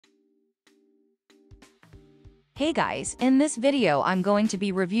Hey guys, in this video I'm going to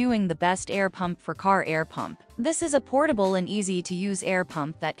be reviewing the best air pump for car air pump. This is a portable and easy to use air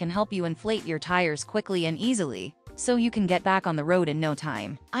pump that can help you inflate your tires quickly and easily, so you can get back on the road in no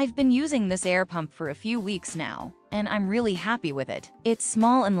time. I've been using this air pump for a few weeks now, and I'm really happy with it. It's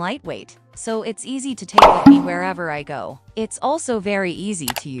small and lightweight, so it's easy to take with me wherever I go. It's also very easy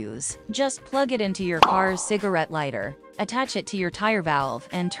to use. Just plug it into your car's cigarette lighter, attach it to your tire valve,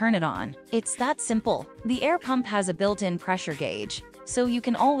 and turn it on. It's that simple. The air pump has a built-in pressure gauge, so you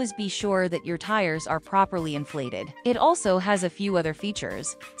can always be sure that your tires are properly inflated. It also has a few other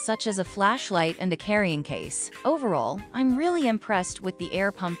features, such as a flashlight and a carrying case. Overall, I'm really impressed with the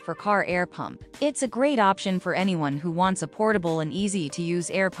air pump for car air pump. It's a great option for anyone who wants a portable and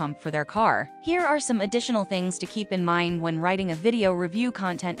easy-to-use air pump for their car. Here are some additional things to keep in mind when writing a video review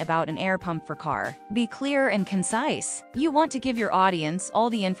content about an air pump for car. Be clear and concise. You want to give your audience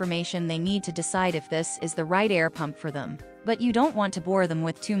all the information they need to decide if this is the right air pump for them, but you don't want to bore them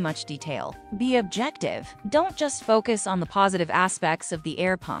with too much detail. Be objective. Don't just focus on the positive aspects of the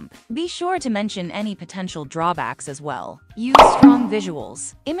air pump. Be sure to mention any potential drawbacks as well. Use strong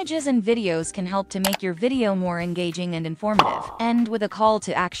visuals. Images and videos can help to make your video more engaging and informative. End with a call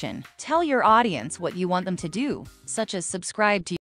to action. Tell your audience what you want them to do, such as subscribe to